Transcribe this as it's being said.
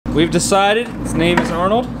We've decided his name is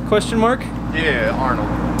Arnold, question mark? Yeah,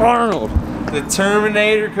 Arnold. Arnold, the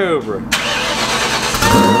Terminator Cobra.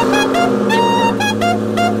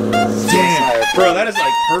 Damn, bro, that is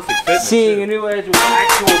like perfect fitness. Seeing a new edge with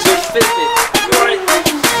actual good fitness.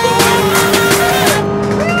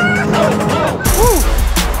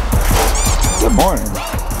 Good morning.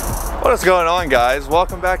 What is going on, guys?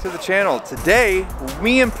 Welcome back to the channel. Today,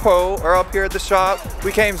 me and Poe are up here at the shop.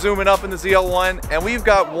 We came zooming up in the ZL1 and we've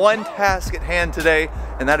got one task at hand today,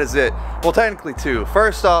 and that is it. Well, technically two.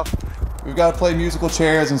 First off, we've got to play musical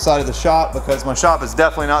chairs inside of the shop because my shop is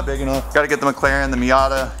definitely not big enough. Got to get the McLaren, the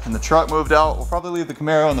Miata, and the truck moved out. We'll probably leave the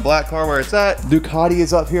Camaro and the black car where it's at. Ducati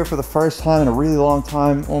is up here for the first time in a really long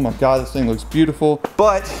time. Oh my God, this thing looks beautiful.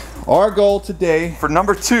 But our goal today for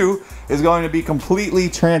number two is going to be completely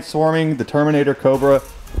transforming the Terminator Cobra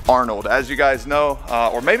Arnold. As you guys know,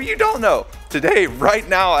 or maybe you don't know, today, right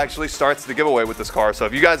now, actually starts the giveaway with this car. So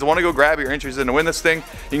if you guys want to go grab it, you're interested in to win this thing,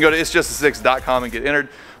 you can go to itsjustasix.com and get entered.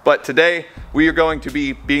 But today, we are going to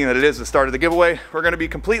be, being that it is the start of the giveaway, we're going to be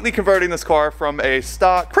completely converting this car from a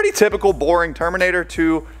stock, pretty typical, boring Terminator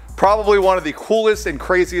to probably one of the coolest and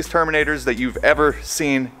craziest Terminators that you've ever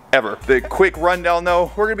seen, ever. The quick rundown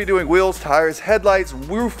though, we're gonna be doing wheels, tires, headlights,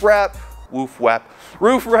 roof wrap,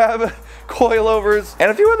 coilovers,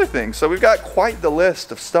 and a few other things. So we've got quite the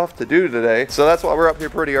list of stuff to do today. So that's why we're up here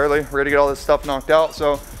pretty early. We're gonna get all this stuff knocked out.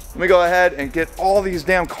 So let me go ahead and get all these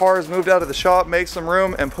damn cars moved out of the shop, make some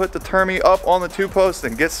room, and put the Termi up on the two posts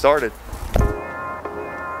and get started.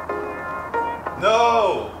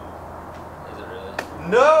 No! Is it really?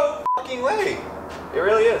 No fucking way! It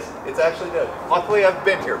really is. It's actually dead. Luckily, I've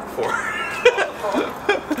been here before.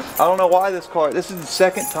 I don't know why this car, this is the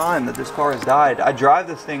second time that this car has died. I drive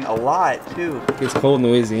this thing a lot too. It's cold in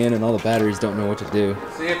Louisiana and all the batteries don't know what to do.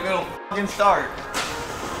 See if it'll fucking start.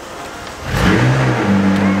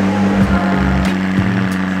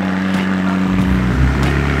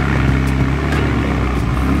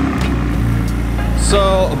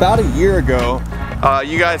 So about a year ago,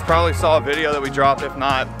 you guys probably saw a video that we dropped. If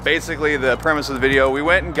not, basically the premise of the video, we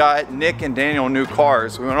went and got Nick and Daniel new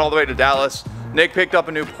cars. We went all the way to Dallas. Nick picked up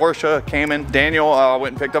a new Porsche Cayman. Daniel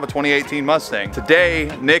went and picked up a 2018 Mustang. Today,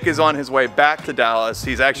 Nick is on his way back to Dallas.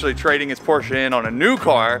 He's actually trading his Porsche in on a new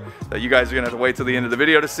car that you guys are gonna have to wait till the end of the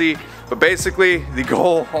video to see. But basically, the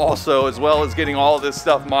goal also, as well as getting all of this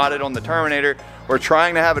stuff modded on the Terminator, we're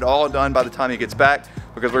trying to have it all done by the time he gets back,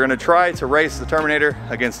 because we're gonna try to race the Terminator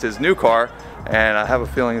against his new car, and I have a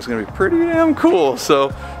feeling it's gonna be pretty damn cool.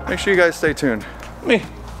 So make sure you guys stay tuned. Let me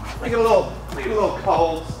make it a little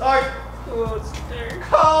cold start. Cold start.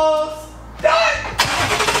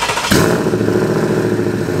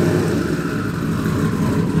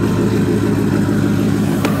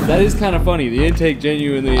 That is kind of funny. The intake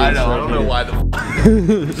genuinely is. I know, I don't know why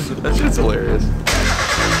that shit's hilarious.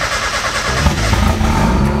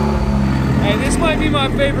 Hey, this might be my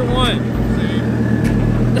favorite one.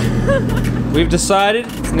 We've decided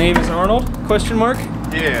his name is Arnold, question mark?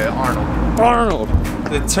 Yeah, Arnold. Arnold,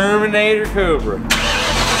 the Terminator Cobra.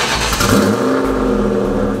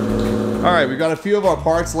 All right, we've got a few of our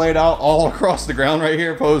parts laid out all across the ground right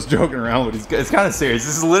here. Poe's joking around, but it's kind of serious.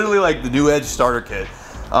 This is literally like the new Edge starter kit.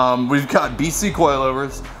 We've got BC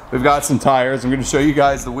coilovers. We've got some tires. I'm gonna show you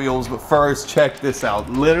guys the wheels, but first, check this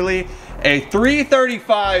out. Literally a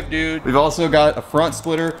 335, dude. We've also got a front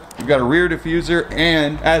splitter. We've got a rear diffuser,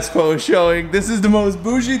 and as Poe is showing, this is the most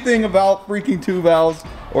bougie thing about freaking two valves,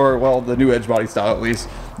 or well, the new Edge body style at least.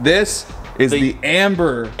 This is the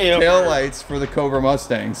amber taillights for the Cobra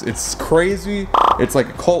Mustangs. It's crazy. It's like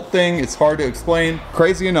a cult thing. It's hard to explain.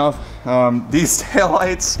 Crazy enough, these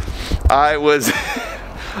taillights, I was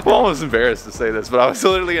I'm almost embarrassed to say this, but I was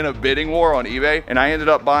literally in a bidding war on eBay, and I ended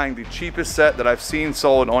up buying the cheapest set that I've seen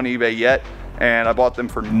sold on eBay yet, and I bought them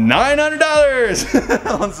for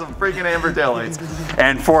 $900 on some freaking amber taillights.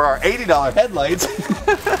 And for our $80 headlights,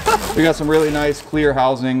 we got some really nice clear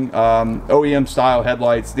housing, OEM style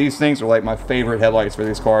headlights. These things are like my favorite headlights for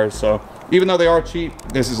these cars, so even though they are cheap,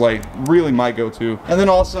 this is like really my go-to. And then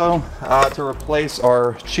also to replace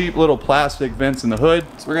our cheap little plastic vents in the hood.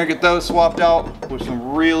 So we're gonna get those swapped out with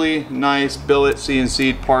some really nice billet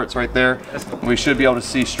CNC parts right there. We should be able to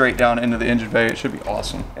see straight down into the engine bay. It should be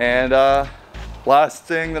awesome. And last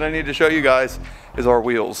thing that I need to show you guys is our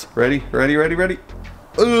wheels. Ready? Ready, ready, ready?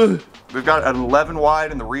 Ugh. We've got an 11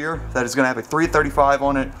 wide in the rear that is gonna have a 335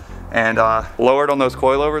 on it. And lowered on those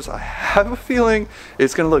coilovers, I have a feeling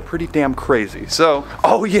it's gonna look pretty damn crazy. So,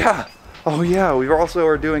 oh yeah, we also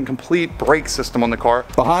are doing complete brake system on the car.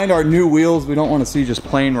 Behind our new wheels, we don't wanna see just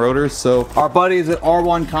plain rotors. So our buddies at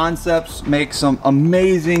R1 Concepts make some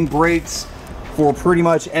amazing brakes. for pretty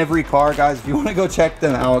much every car, guys. If you want to go check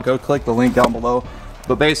them out, go click the link down below.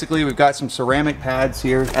 But basically, we've got some ceramic pads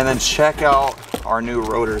here, and then check out our new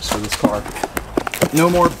rotors for this car. No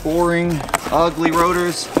more boring, ugly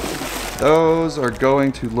rotors. Those are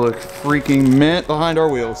going to look freaking mint behind our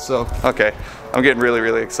wheels. So, okay, I'm getting really,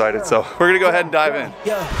 really excited. So we're gonna go ahead and dive in.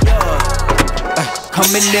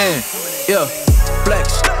 Coming in, yeah,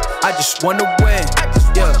 flex. I just wanna win,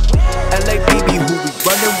 yeah. LABB, who we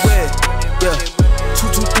running with, yeah. 2,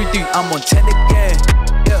 2, 3, 3, I'm on 10 again,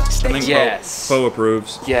 yeah. Yes. Bo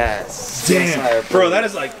approves. Yes. Damn, bro, that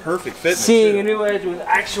is like perfect fitment. Seeing a new edge with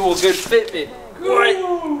actual good fitment. What?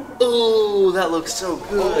 Ooh, that looks so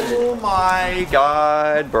good. Oh my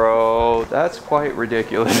God, bro. That's quite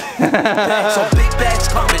ridiculous. So big bags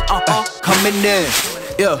coming, coming in,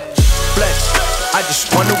 yeah, flex. I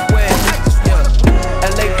just wanna win, yeah.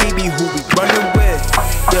 LABB, who we running with,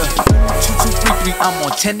 yeah. 2, 2, 3, 3, I'm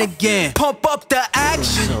on 10 again. Pump up the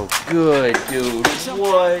action. So good, dude.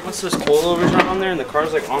 What? What's those coilovers not on there and the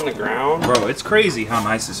car's like on the ground? Bro, it's crazy how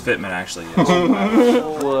nice this fitment actually is.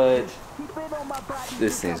 What?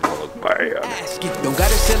 This thing's gonna look bad. Don't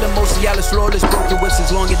gotta sell them, mostly Alice flawless. Broken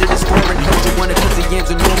whistles longer than this foreign. Heard you wanna cause the yams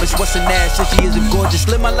enormous. What's an ass? If she isn't gorgeous.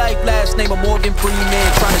 Live my life, last name of Morgan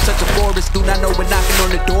Freeman. Trying to touch a forest. Do not know when knocking on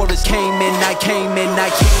the door is. Came in, I came in, I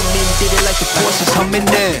came in. Did it like the forces coming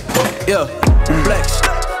in. Yeah, flex.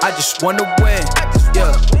 I just wanna win.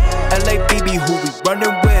 Yeah, LABB, who we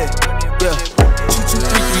running with. Yeah, 2, 2, 3,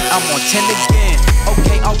 3, I'm on 10 again.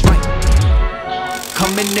 Okay, alright.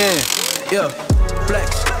 Coming in. Yeah,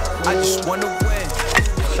 flex. I just wanna win.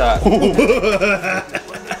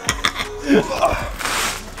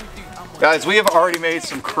 Guys, we have already made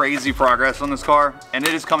some crazy progress on this car, and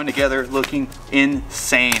it is coming together looking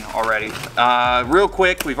insane already. Real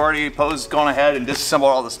quick, we've already gone ahead and disassembled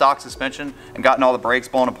all the stock suspension and gotten all the brakes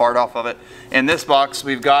blown apart off of it. In this box,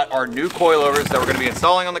 we've got our new coilovers that we're gonna be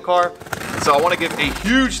installing on the car. So I wanna give a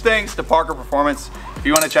huge thanks to Parker Performance. If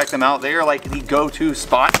you wanna check them out, they are like the go-to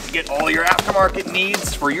spot to get all your aftermarket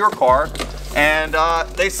needs for your car. And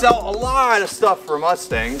they sell a lot of stuff for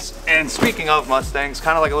Mustangs. And speaking of Mustangs,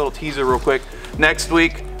 kind of like a little teaser real quick, next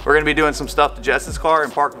week we're gonna be doing some stuff to Jess's car,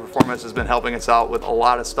 and Parker Performance has been helping us out with a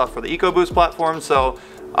lot of stuff for the EcoBoost platform. So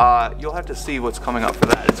you'll have to see what's coming up for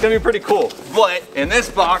that. It's gonna be pretty cool. But in this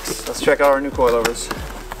box, let's check out our new coilovers.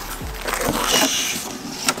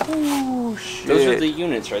 Ooh, shit. Those are the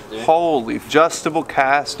units right there. Holy, adjustable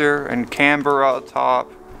caster and camber out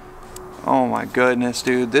top. Oh my goodness,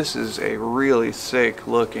 dude, this is a really sick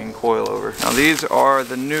looking coilover. Now these are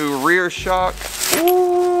the new rear shock.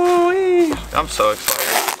 Ooh-wee. I'm so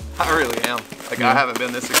excited. I really am. Like, I haven't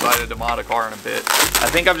been this excited to mod a car in a bit. I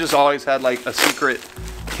think I've just always had like a secret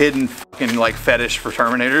hidden fucking like fetish for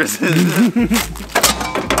Terminators.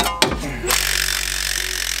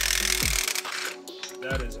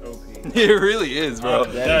 That is OP. It really is, bro.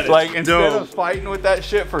 That is like, instead dope. of fighting with that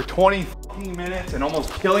shit for 20 minutes and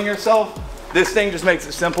almost killing yourself, this thing just makes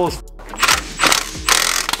it simple as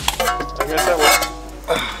I guess that was.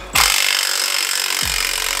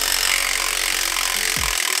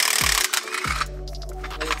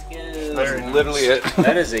 That's literally it.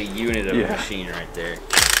 That is a unit of a machine right there.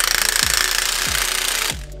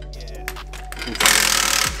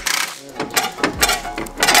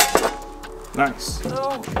 Nice. You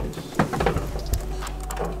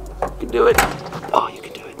can do it. Oh, you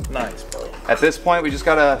can do it. Nice, bro. At this point, we just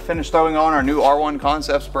gotta finish throwing on our new R1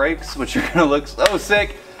 Concepts brakes, which are gonna look so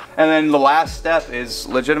sick. And then the last step is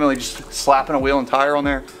legitimately just slapping a wheel and tire on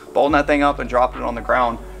there, bolting that thing up and dropping it on the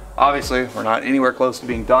ground. Obviously, we're not anywhere close to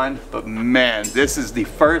being done, but man, this is the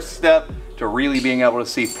first step to really being able to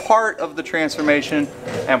see part of the transformation.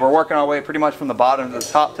 And we're working our way pretty much from the bottom to the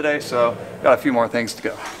top today, so got a few more things to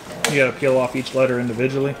go. You gotta peel off each letter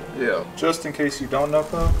individually. Yeah. Just in case you don't know,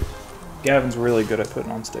 though, Gavin's really good at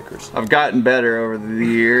putting on stickers. I've gotten better over the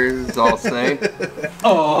years, I'll say.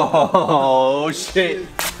 Oh, shit.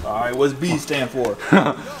 All right, what's B stand for?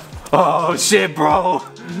 Oh, shit, bro.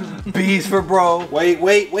 B's for bro. Wait,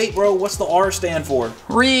 bro. What's the R stand for?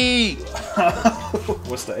 Re.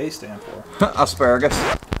 What's the A stand for? Asparagus.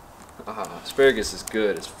 Asparagus is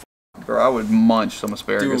good as f. Bro, I would munch some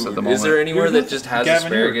asparagus at the moment. Is there anywhere that just has Gavin,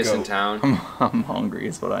 asparagus you're a in town? I'm hungry,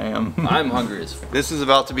 is what I am. I'm hungry as f. This is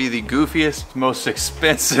about to be the goofiest, most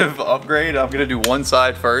expensive upgrade. I'm gonna do one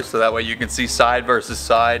side first, so that way you can see side versus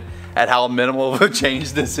side at how minimal of a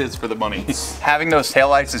change this is for the money. Having those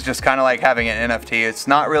taillights is just kind of like having an NFT. It's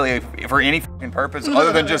not really for any fucking purpose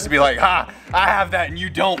other than just to be like, ha, I have that and you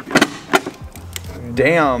don't.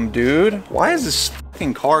 Damn, dude. Why is this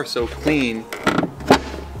fucking car so clean?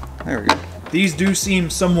 There we go. These do seem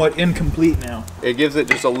somewhat incomplete now. It gives it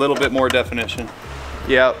just a little bit more definition.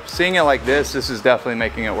 Yeah, seeing it like this is definitely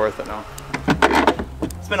making it worth it now.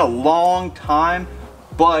 It's been a long time,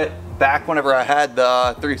 but back whenever I had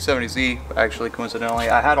the 370Z, actually coincidentally,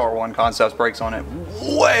 I had R1 Concepts brakes on it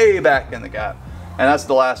way back in the gap. And that's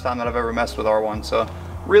the last time that I've ever messed with R1, so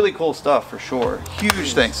really cool stuff for sure.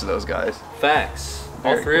 Huge thanks to those guys. Facts.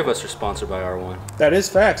 All three of us are sponsored by R1. That is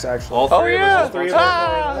facts, actually. All three of us. All three of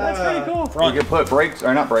us. That's pretty cool. Front. We can put brakes,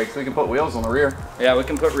 or not brakes, we can put wheels on the rear. Yeah, we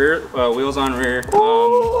can put rear wheels on rear.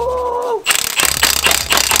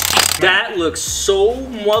 That looks so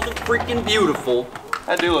mother freaking beautiful.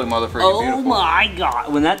 That do look mother freaking beautiful. Oh my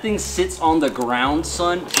god. When that thing sits on the ground,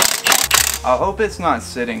 son. I hope it's not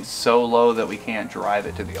sitting so low that we can't drive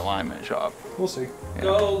it to the alignment shop. We'll see. Yeah.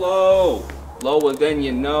 Go low. Lower than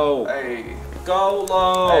you know. Hey. Go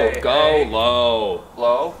low. Hey, Go hey. low.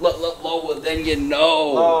 Low? Lower than you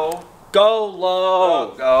know. Low. Go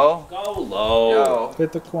low. Go. Go low. Go.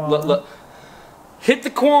 Hit the quad. Look. Hit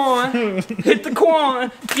the quan. Hit the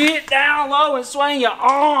quan. Get down low and swing your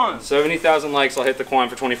arms. 70,000 likes, I'll hit the quan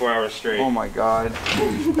for 24 hours straight. Oh my god.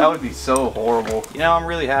 That would be so horrible. You know, I'm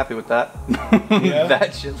really happy with that. Yeah.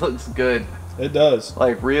 That shit looks good. It does.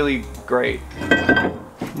 Like, really great.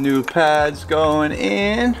 New pads going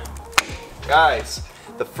in. Guys,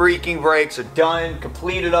 the freaking brakes are done,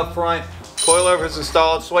 completed up front. Coilover is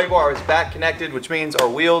installed, sway bar is back connected, which means our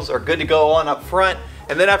wheels are good to go on up front.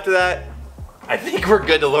 And then after that, I think we're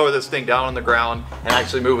good to lower this thing down on the ground and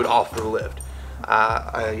actually move it off the lift.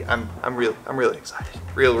 I'm really excited.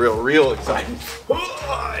 Real excited.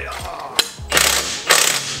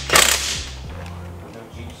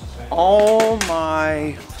 Oh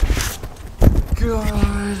my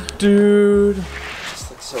god, dude. This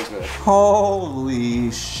looks so good.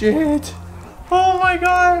 Holy shit. Oh my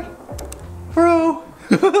god. Bro.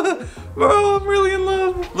 Bro, I'm really in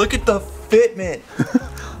love. Look at the fitment.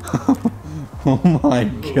 Oh my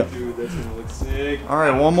god. Dude, that's gonna look sick.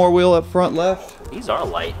 Alright, one more wheel up front left. These are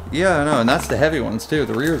light. Yeah, I know, and that's the heavy ones too.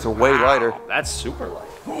 The rears are way lighter. That's super light.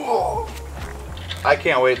 I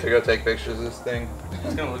can't wait to go take pictures of this thing.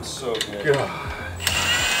 It's gonna look so good. God.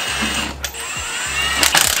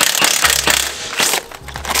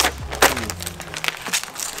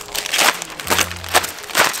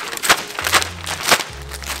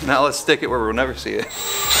 Now let's stick it where we'll never see it.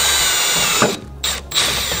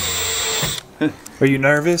 Are you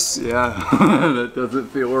nervous? Yeah, that doesn't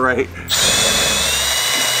feel right.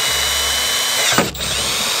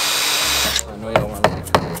 I know you don't want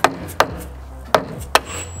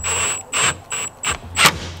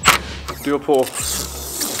to. Do a pull.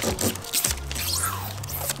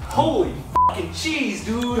 Holy fucking cheese,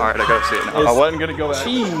 dude. Alright, I gotta see it now. I wasn't gonna go back.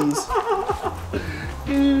 Cheese.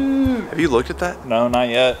 Have you looked at that? No, not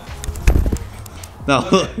yet. No.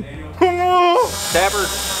 Stabber.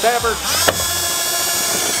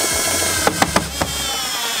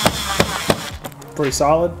 Pretty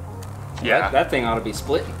solid. Yeah. That thing ought to be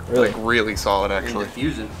splitting. Like really solid actually.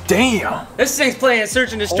 Diffusing. Damn. This thing's playing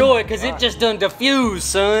Search and Destroy because it just done diffuse,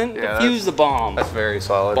 son. Yeah, Diffuse the bomb. That's very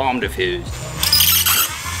solid. Bomb diffused.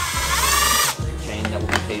 Chain that will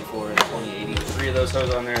be paid for in 2080. 3 of those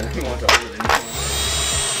hose on there, and then you want to order the new one.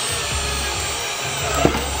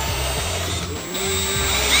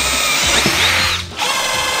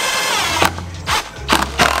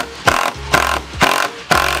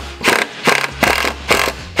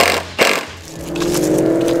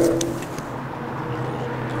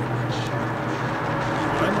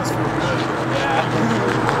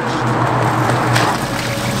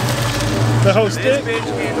 The hose stick? This bitch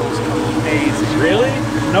handles amazing. Really?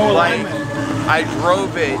 No Like, alignment. I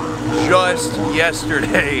drove it just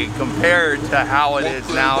yesterday compared to how it is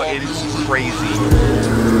now. It is crazy.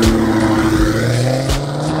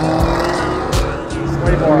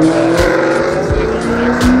 Way more on that.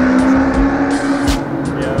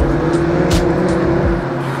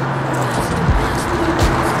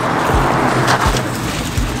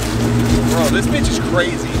 Bro, this bitch is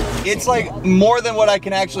crazy. It's like more than what I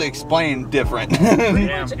can actually explain different. Pretty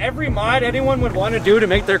much every mod anyone would want to do to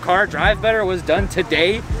make their car drive better was done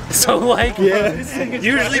today. So like, Yeah.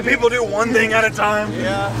 Usually people do one thing at a time.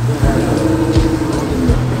 Yeah.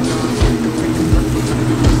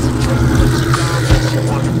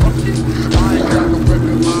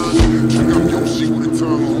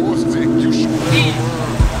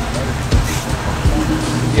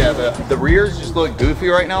 Yeah, the rears just look goofy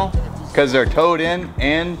right now because they're towed in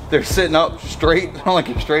and they're sitting up straight on like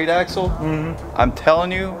a straight axle. I'm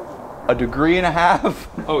telling you, 1.5 degrees.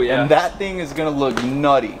 Oh, yeah. And that thing is gonna look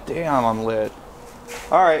nutty. Damn, I'm lit.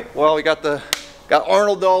 All right, well we got the Got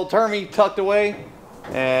Arnold, the old Termy, tucked away.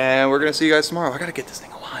 And we're gonna see you guys tomorrow. I gotta get this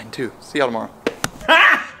thing aligned too. See y'all tomorrow.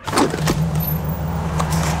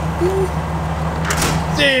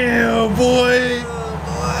 Damn, boy.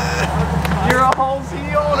 You're a whole Z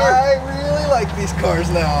owner. I really like these cars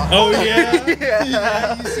now. Oh yeah?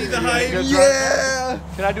 Yeah. You see the hype? Yeah.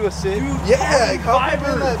 Can I do a sit? Yeah, hop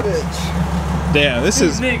in that bitch. Damn, this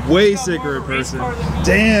is way sicker in person.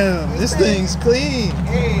 Damn, this thing's clean.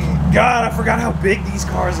 Hey. God, I forgot how big these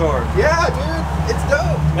cars are. Yeah, dude. It's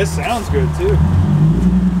dope. This sounds good too.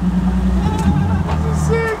 This is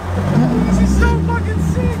sick. This is so fucking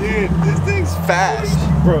sick. Dude, this thing's fast.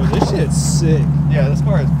 Bro, this shit's sick. Yeah, this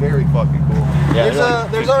car is very fucking cool. Yeah,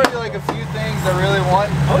 there's already like a few things I really want.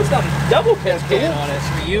 Oh, it's got a double cascade on it.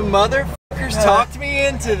 You motherfuckers talked me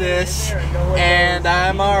into this, and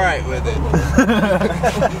I'm alright with it.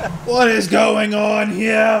 What is going on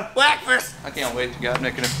here? Blackfist! I can't wait to get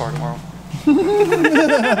Nick in his car tomorrow.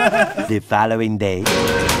 The following day.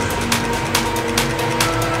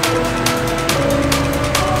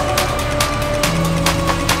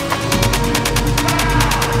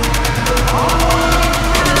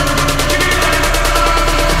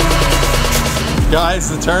 Guys,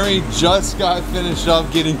 the Termy just got finished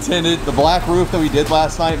up getting tinted. The black roof that we did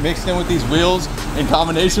last night mixed in with these wheels in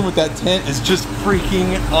combination with that tint is just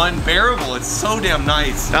freaking unbearable. It's so damn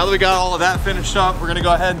nice. Now that we got all of that finished up, we're gonna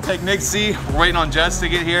go ahead and take Nick C. We're waiting on Jess to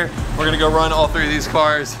get here. We're gonna go run all three of these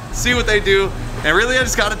cars, see what they do. And really, I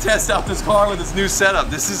just gotta test out this car with this new setup.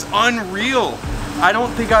 This is unreal. I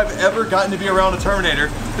don't think I've ever gotten to be around a Terminator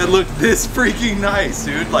that looked this freaking nice,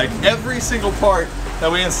 dude. Like every single part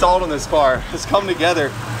that we installed on this car has come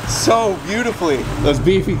together so beautifully. Those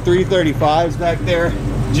beefy 335s back there,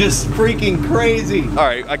 just freaking crazy. All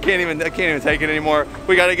right, I can't even take it anymore.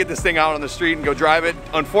 We gotta get this thing out on the street and go drive it.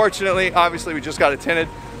 Unfortunately, obviously we just got it tinted.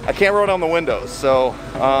 I can't roll down the windows, so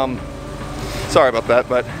sorry about that,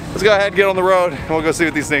 but let's go ahead and get on the road and we'll go see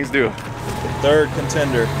what these things do. Third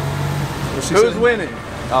contender. Who's winning?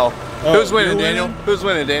 Oh. Who's winning, you're Daniel? winning? Who's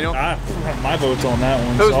winning, Daniel? My vote's on that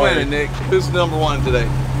one. Who's Sorry. winning, Nick? Who's number one today?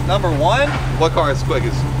 Number one? What car is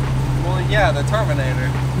quickest? Well, yeah, the Terminator,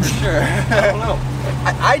 for sure. I don't know.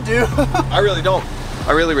 I do. I really don't.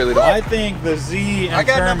 I really don't. I think the Z and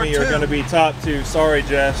got number Termy are two. going to be top two. Sorry,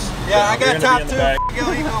 Jess. Yeah, I You're got gonna top be in the two. back.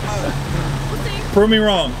 Go, you go, move. Prove me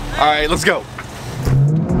wrong. All right, let's go.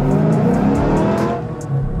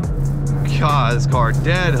 God, this car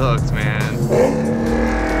dead hooked, man.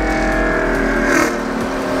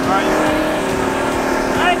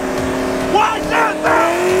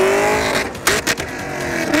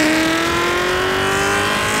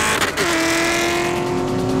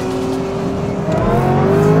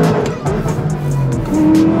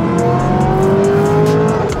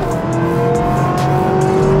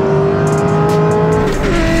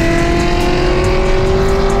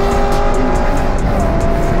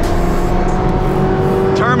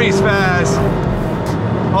 Termy's fast.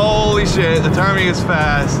 Holy shit, the Termy is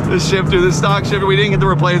fast. This shifter, this stock shifter, we didn't get to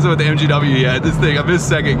replace it with the MGW yet. This thing, I'm in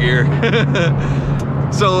second gear.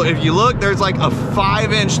 So if you look, there's like a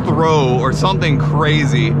 5-inch throw or something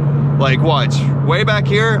crazy. Like watch, way back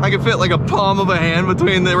here, I can fit like a palm of a hand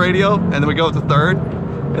between the radio, and then we go to third,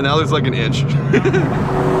 and now there's like an inch. All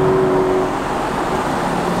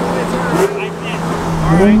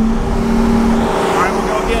right. All right, we'll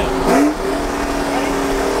go again.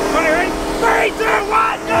 Ready? 3, 2,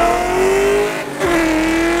 1, go!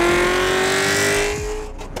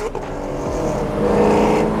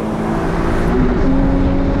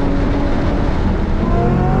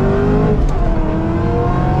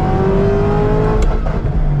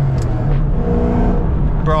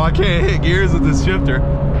 Bro, I can't hit gears with this shifter.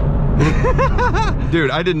 Dude,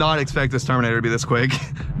 I did not expect this Terminator to be this quick.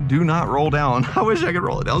 Do not roll down. I wish I could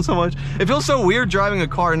roll it down so much. It feels so weird driving a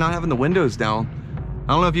car and not having the windows down.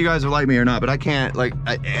 I don't know if you guys are like me or not, but I can't, like,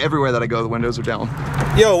 everywhere that I go, the windows are down.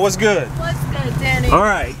 Yo, what's good? What's good, Danny? All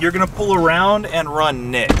right, you're gonna pull around and run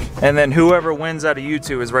Nick. And then whoever wins out of you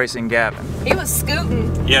two is racing Gavin. He was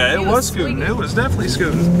scooting. Yeah, it He was scooting. swinging. It was definitely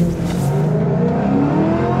scooting.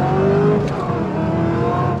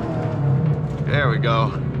 There we go.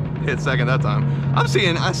 Hit second that time. I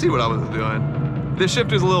see what I was doing. This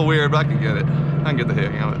shifter's a little weird, but I can get it. I can get the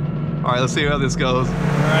hang of it. All right, let's see how this goes. All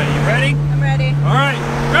right, you ready? I'm ready. All right,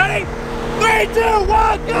 ready? 3, 2,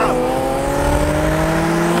 1, go!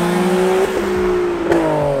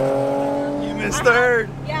 You missed third.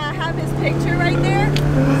 Yeah, I have his picture right there. So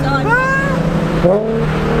I'm All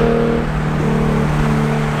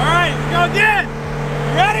right, let's go again.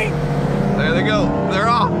 You ready? There they go. They're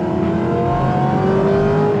off.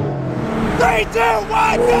 3, 2,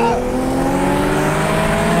 1, go!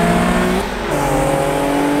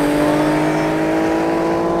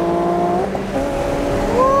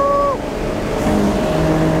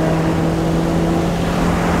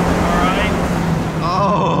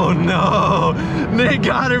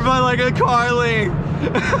 like a carling.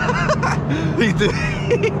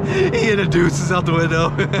 He introduces out the window.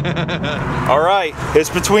 All right, it's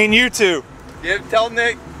between you two. Yeah, tell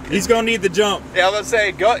Nick. He's gonna need the jump. Yeah, let's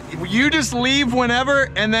say go. You just leave whenever,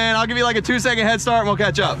 and then I'll give you like a 2-second head start, and we'll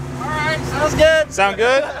catch up. All right, sounds good. Sound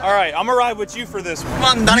good? All right, I'm gonna ride with you for this one.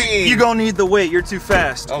 Come on, Donnie. You gonna need the weight. You're too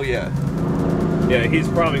fast. Oh yeah. Yeah, he's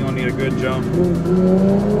probably gonna need a good jump.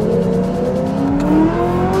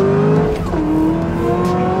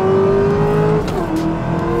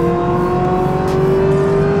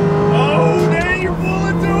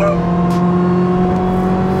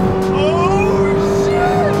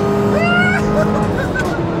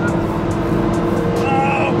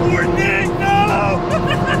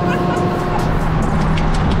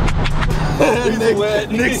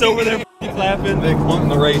 Nick's over there clapping. Nick wanting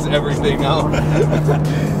to race everything now.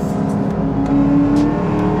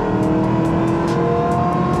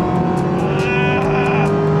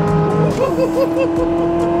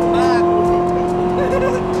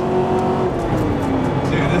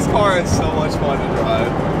 Dude, this car is so much fun to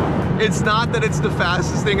drive. It's not that it's the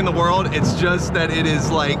fastest thing in the world, it's just that it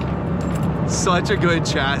is like such a good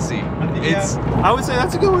chassis. It's, I would say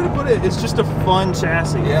that's a good way to put it. It's just a fun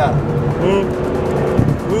chassis. yeah.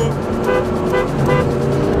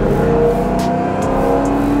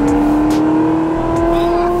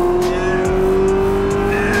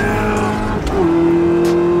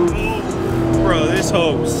 Bro, this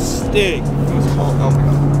hoe stick. Oh my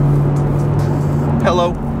god.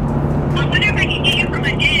 Hello. I wonder if I can get you from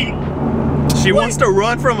a dig. She wants to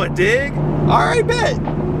run from a dig? All right, bet.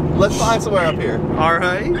 Let's find somewhere up here. All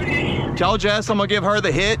right. Tell Jess I'm gonna give her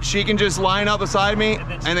the hit. She can just line up beside me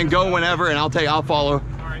and then go whenever, and I'll follow.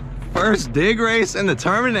 First dig race in the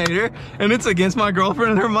Terminator, and it's against my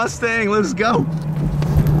girlfriend and her Mustang. Let's go.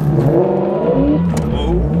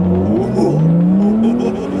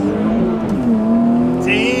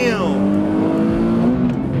 Damn.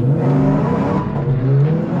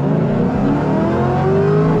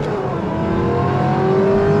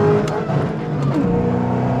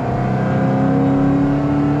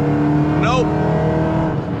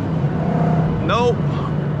 Nope.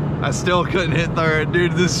 I still couldn't hit third,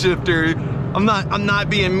 dude. This shifter, I'm not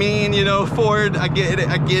being mean, you know, Ford. I get it.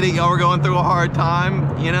 Y'all were going through a hard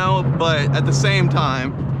time, you know, but at the same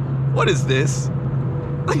time, what is this?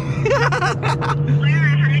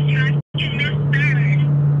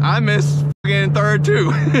 I missed fucking third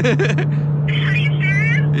too.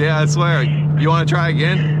 Yeah, I swear. You want to try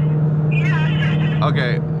again? Yeah.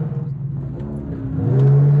 Okay.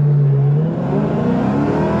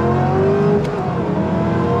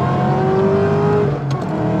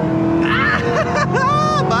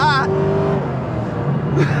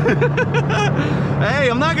 Hey,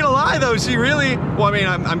 I'm not gonna lie though, she really, well, I mean,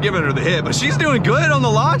 I'm giving her the hit, but she's doing good on the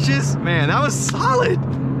launches. Man, that was solid.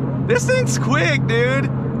 This thing's quick, dude.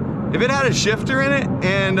 If it had a shifter in it,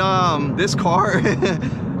 and this car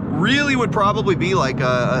really would probably be like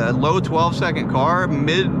a low 12-second car,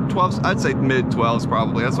 mid 12s, I'd say mid 12s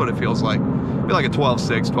probably. That's what it feels like. It'd be like a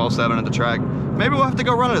 12.6, 12.7 at the track. Maybe we'll have to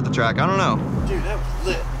go run it at the track, I don't know. Dude, that was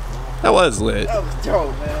lit. That was lit. That was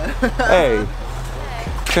dope, man. Hey.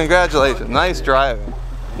 Congratulations, nice driving.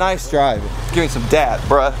 Nice driving. Give me some dap,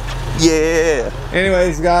 bruh. Yeah.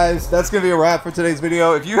 Anyways, guys, that's gonna be a wrap for today's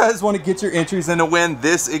video. If you guys want to get your entries in to win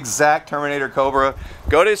this exact Terminator Cobra,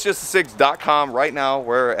 go to itsjustasix.com right now,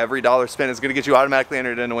 where every dollar spent is gonna get you automatically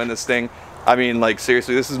entered in to win this thing. I mean, like,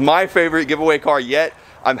 seriously, this is my favorite giveaway car yet.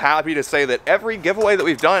 I'm happy to say that every giveaway that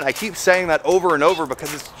we've done, I keep saying that over and over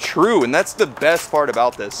because it's true, and that's the best part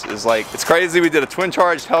about this, is like, it's crazy we did a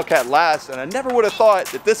twin-charged Hellcat last, and I never would have thought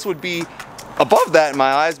that this would be above that in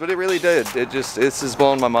my eyes, but it really did. It's just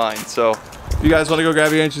blowing my mind. So if you guys want to go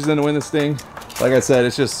grab your entries in to win this thing, like I said,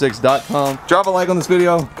 it's itsjustasix.com. Drop a like on this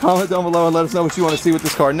video, comment down below, and let us know what you want to see with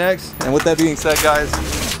this car next. And with that being said, guys,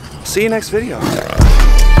 see you next video.